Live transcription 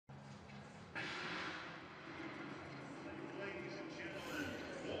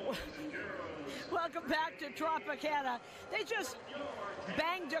welcome back to Tropicana. They just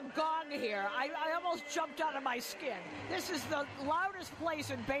banged a gong here. I almost jumped out of my skin. This is the loudest place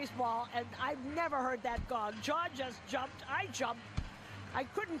in baseball, and I've never heard that gong. John just jumped. I jumped. I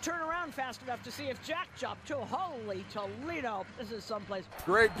couldn't turn around fast enough to see if Jack jumped, too. Holy Toledo. This is someplace.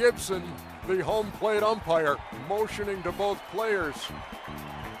 Greg Gibson, the home plate umpire, motioning to both players.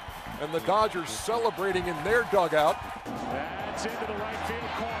 And the Dodgers celebrating in their dugout. That's into the right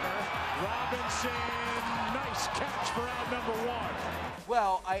field corner. Robinson, nice catch for out number one.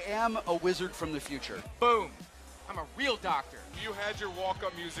 Well, I am a wizard from the future. Boom. I'm a real doctor. You had your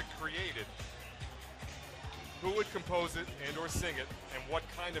walk-up music created. Who would compose it and or sing it, and what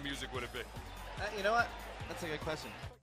kind of music would it be? You know what? That's a good question.